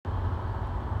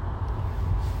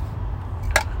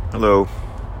Hello,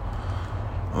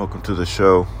 welcome to the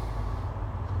show.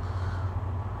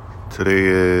 Today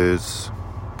is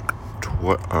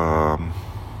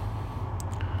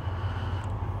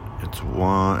it's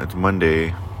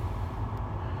Monday,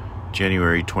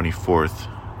 January 24th,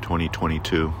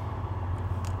 2022,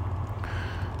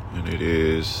 and it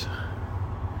is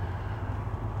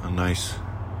it's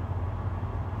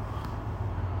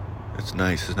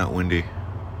nice, it's not windy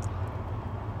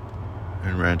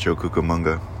in Rancho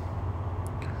Cucamonga.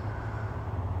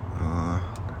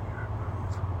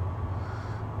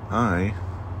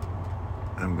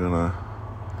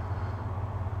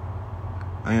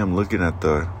 I am looking at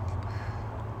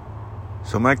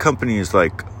so my company is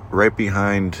like right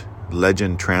behind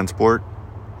Legend Transport,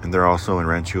 and they're also in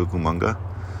Rancho Cucamonga,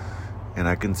 and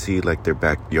I can see like their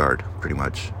backyard pretty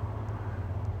much.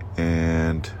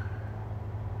 And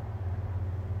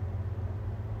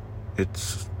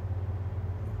it's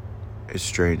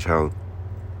strange how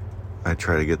I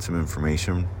try to get some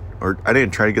information, or I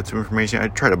didn't try to get some information. I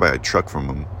tried to buy a truck from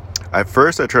them. At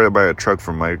first, I tried to buy a truck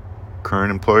from my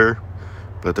current employer,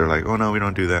 but they're like, "Oh no, we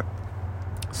don't do that."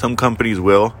 Some companies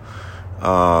will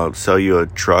sell you a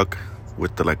truck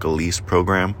with a lease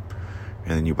program,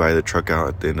 and then you buy the truck out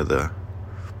at the end of the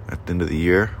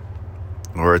year,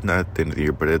 or not at the end of the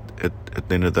year, but at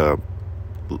the end of the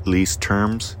lease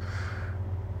terms,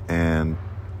 and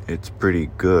it's pretty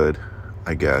good,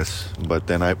 I guess. But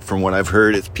then from what I've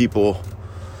heard, it's people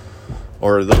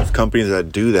or those companies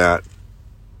that do that,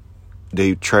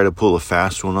 they try to pull a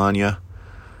fast one on you,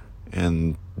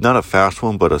 and not a fast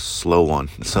one, but a slow one.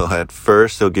 So at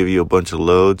first they'll give you a bunch of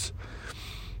loads,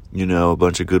 a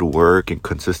bunch of good work and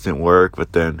consistent work,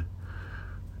 but then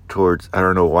towards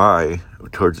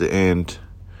the end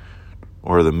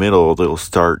or the middle, they'll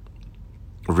start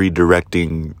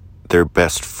redirecting their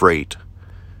best freight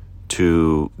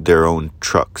to their own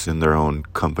trucks in their own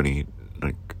company.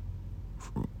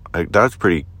 Like that's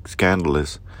pretty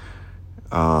scandalous.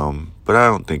 But I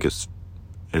don't think it's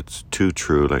too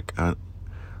true. Like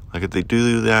if they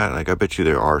do that, I bet you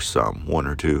there are one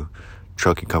or two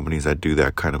trucking companies that do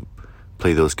that kind of,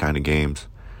 play those kind of games.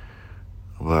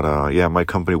 But yeah, my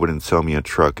company wouldn't sell me a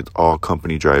truck. It's all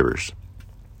company drivers.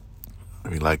 I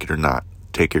mean, like it or not,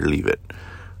 take it or leave it.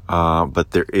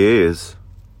 But there is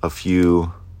a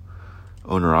few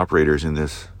owner-operators in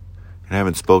this, and I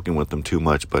haven't spoken with them too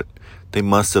much, but they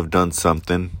must have done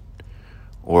something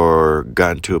or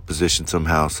gotten to a position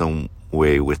somehow, some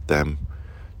way with them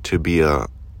to be a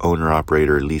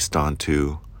owner-operator leased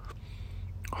onto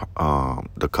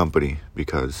the company,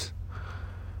 because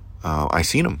I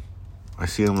seen them.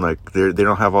 Like they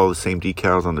don't have all the same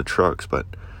decals on the trucks, but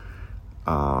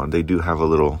they do have a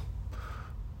little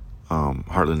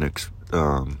Heartland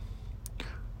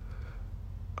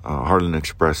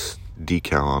Express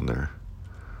decal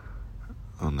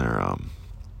on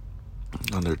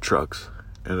their trucks,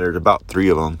 and there's about 3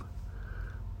 of them.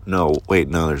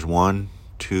 There's 1,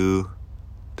 2,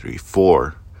 3,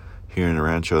 4 here in the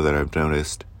Rancho that I've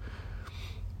noticed,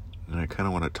 and I kind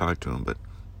of want to talk to them, but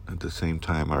at the same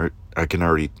time, I can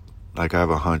already, I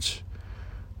have a hunch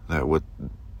that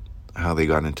how they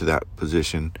got into that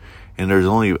position. And there's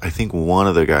only, I think one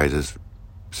of the guys is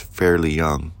fairly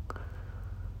young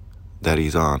that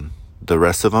he's on. The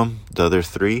rest of them, the other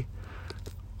 3,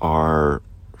 are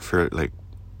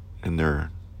in their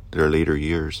later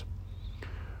years.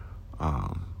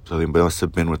 So they must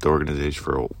have been with the organization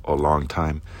for a long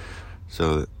time.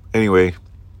 So anyway,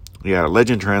 yeah,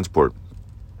 Legend Transport.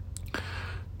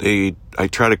 I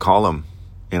try to call them,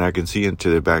 and I can see into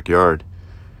their backyard,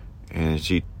 and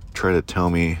she tried to tell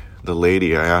me, the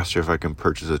lady, I asked her if I can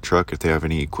purchase a truck if they have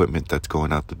any equipment that's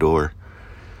going out the door.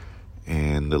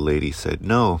 And the lady said,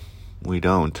 "No, we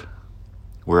don't.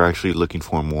 We're actually looking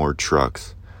for more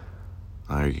trucks."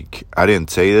 I didn't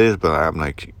say this, but I'm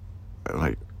like,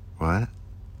 what?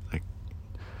 Like,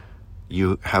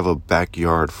 you have a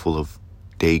backyard full of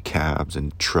day cabs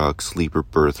and trucks, sleeper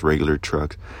berth, regular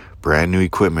trucks, brand new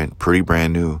equipment, pretty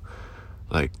brand new.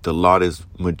 Like, the lot is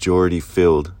majority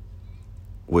filled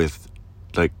with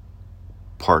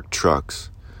parked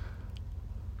trucks,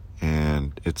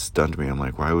 and it stunned me. I'm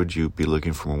like, why would you be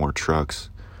looking for more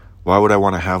trucks? Why would I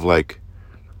want to have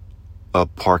a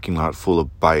parking lot full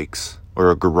of bikes, or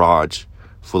a garage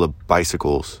full of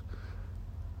bicycles,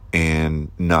 and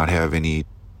not have any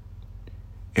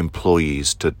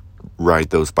employees to ride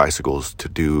those bicycles to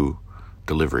do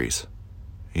deliveries?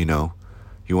 You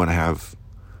want to have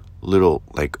little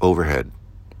overhead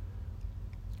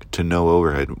to no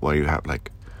overhead while you have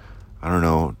I don't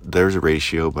know, there's a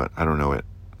ratio, but I don't know it.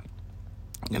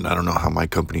 And I don't know how my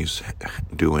company's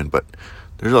doing, but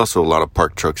There's also a lot of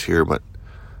parked trucks here, but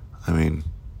I mean,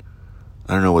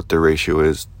 I don't know what the ratio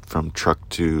is from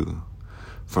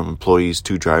employees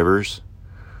to drivers,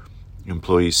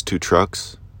 employees to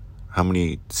trucks. How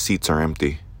many seats are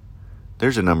empty?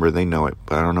 There's a number, they know it,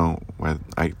 but I don't know.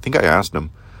 I think I asked them,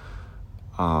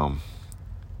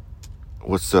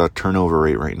 what's the turnover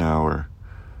rate right now? Or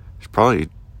it's probably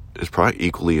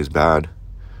equally as bad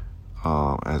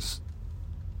as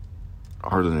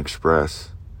Heartland Express,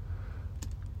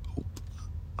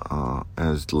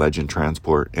 as Legend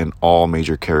Transport, and all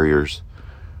major carriers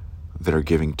that are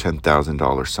giving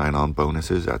 $10,000 sign-on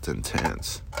bonuses. That's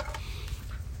intense.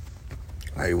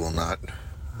 I will not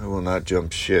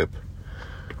jump ship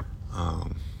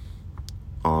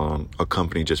on a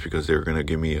company just because they're going to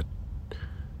give me a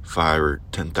 $5,000 or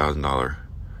 $10,000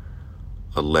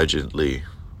 allegedly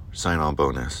sign-on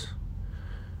bonus.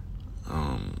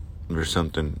 There's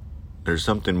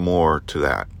something more to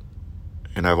that.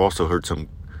 And I've also heard some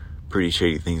pretty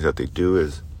shady things that they do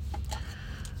is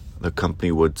the company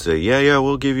would say, yeah,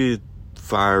 we'll give you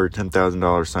 $5,000 or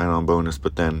 $10,000 sign-on bonus,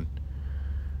 but then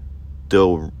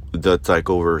that's like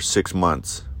over 6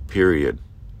 months period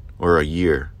or a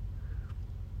year,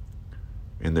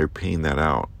 and they're paying that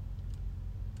out.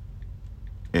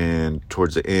 And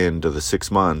towards the end of the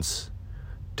 6 months,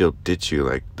 they'll ditch you.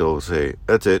 Like, they'll say,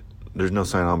 that's it, there's no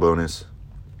sign-on bonus.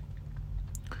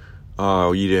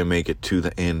 Oh, you didn't make it to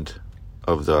the end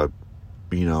of the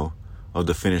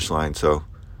finish line, so,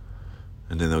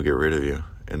 and then they'll get rid of you.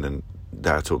 And then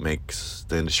that's what makes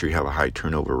the industry have a high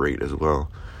turnover rate as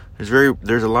well.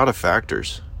 There's a lot of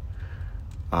factors.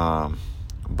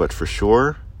 But for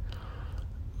sure,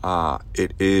 there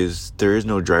is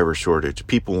no driver shortage.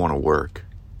 People want to work.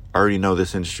 I already know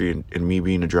this industry, and me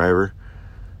being a driver,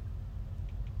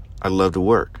 I love to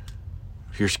work.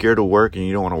 If you're scared to work and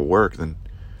you don't want to work, then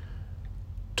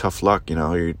tough luck.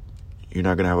 You're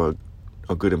not gonna have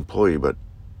a good employee. But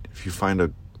if you find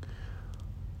a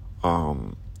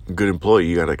good employee,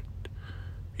 you gotta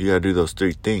do those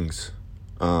 3 things: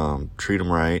 treat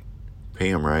them right,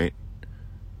 pay them right,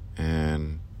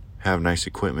 and have nice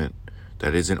equipment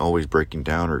that isn't always breaking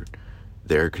down, or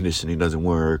the air conditioning doesn't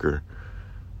work, or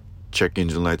check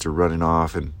engine lights are running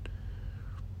off, and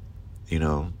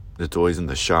it's always in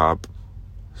the shop.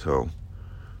 So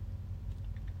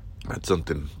that's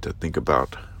something to think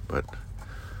about. But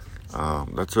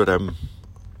that's what I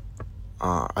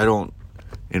don't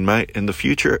in the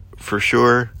future for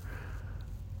sure.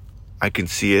 I can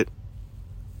see it.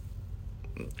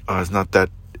 It's not that,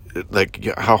 like,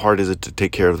 how hard is it to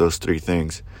take care of those 3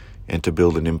 things and to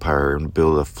build an empire and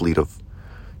build a fleet of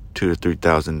 2,000 to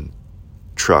 3,000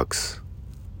 trucks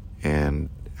and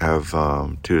have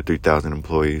 2,000 to 3,000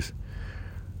 employees?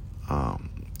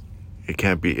 It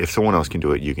can't be. If someone else can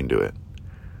do it, you can do it.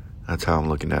 That's how I'm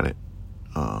looking at it.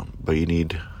 But you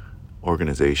need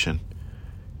organization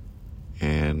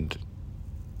and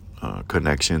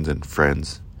connections and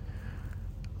friends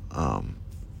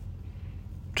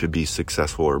to be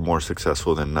successful, or more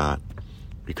successful than not.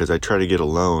 Because I try to get a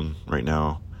loan right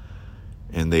now,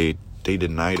 and they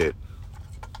denied it.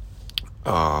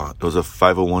 It was a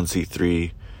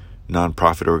 501c3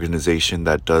 nonprofit organization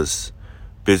that does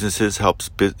businesses, helps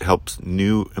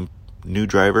new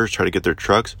drivers try to get their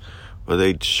trucks. But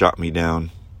they shot me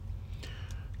down,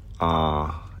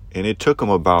 and it took them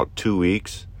about 2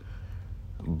 weeks,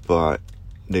 but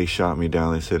they shot me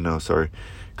down. They said, no, sorry,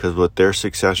 because what their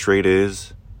success rate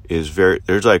is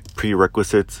there's like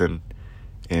prerequisites and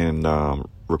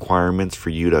requirements for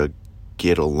you to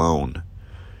get a loan.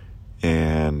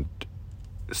 And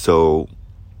so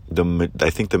I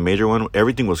think the major one,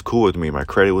 everything was cool with me. My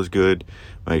credit was good.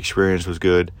 My experience was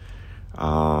good.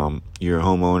 You're a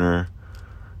homeowner.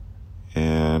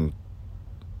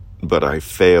 But I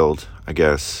failed, I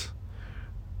guess,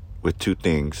 with 2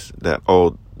 things. That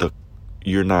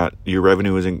your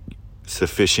revenue isn't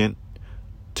sufficient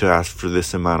to ask for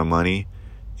this amount of money,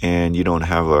 and you don't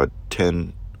have about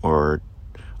a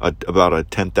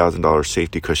 $10,000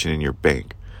 safety cushion in your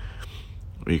bank,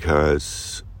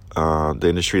 because the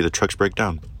industry, the trucks break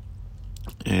down,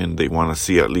 and they want to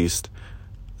see at least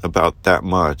about that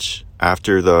much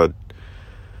after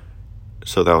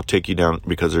so that'll take you down,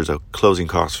 because there's a closing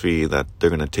cost fee that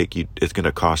they're going to take you. It's going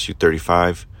to cost you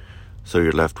 $35, so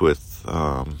you're left with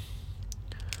around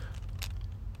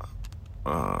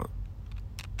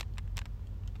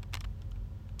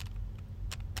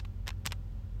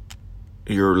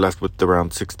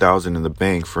 $6,000 in the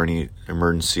bank for any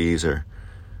emergencies or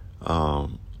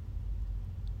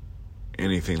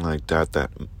anything like that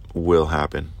will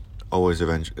happen. Always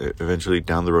eventually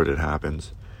down the road it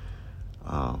happens.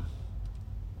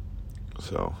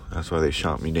 So that's why they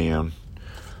shot me down.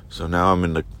 So now I'm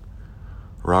in the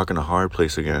rock and a hard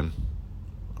place again.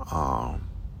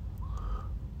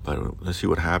 But let's see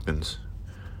what happens.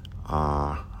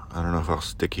 I don't know if I'll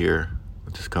stick here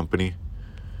with this company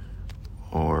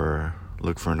or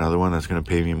look for another one that's going to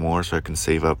pay me more so I can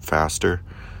save up faster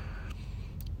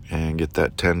and get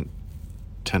that 10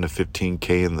 to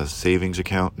 15K in the savings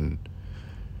account and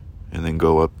then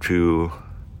go up to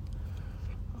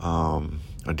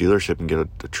a dealership and get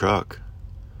a truck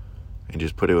and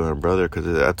just put it with my brother, because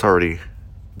that's already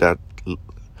that,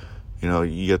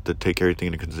 you have to take everything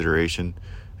into consideration.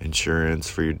 Insurance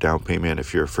for your down payment,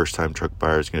 if you're a first-time truck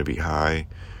buyer, is going to be high.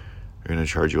 They're going to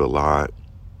charge you a lot.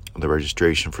 The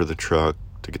registration for the truck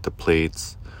to get the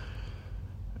plates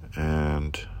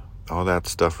and all that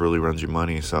stuff really runs your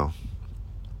money. So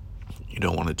you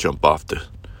don't want to jump off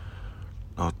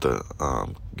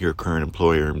your current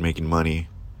employer and making money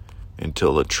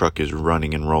until the truck is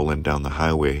running and rolling down the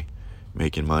highway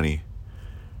making money.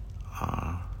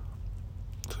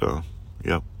 So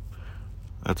yep,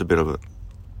 that's a bit of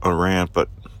a rant, but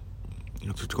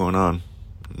that's what's going on.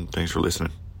 And thanks for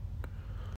listening.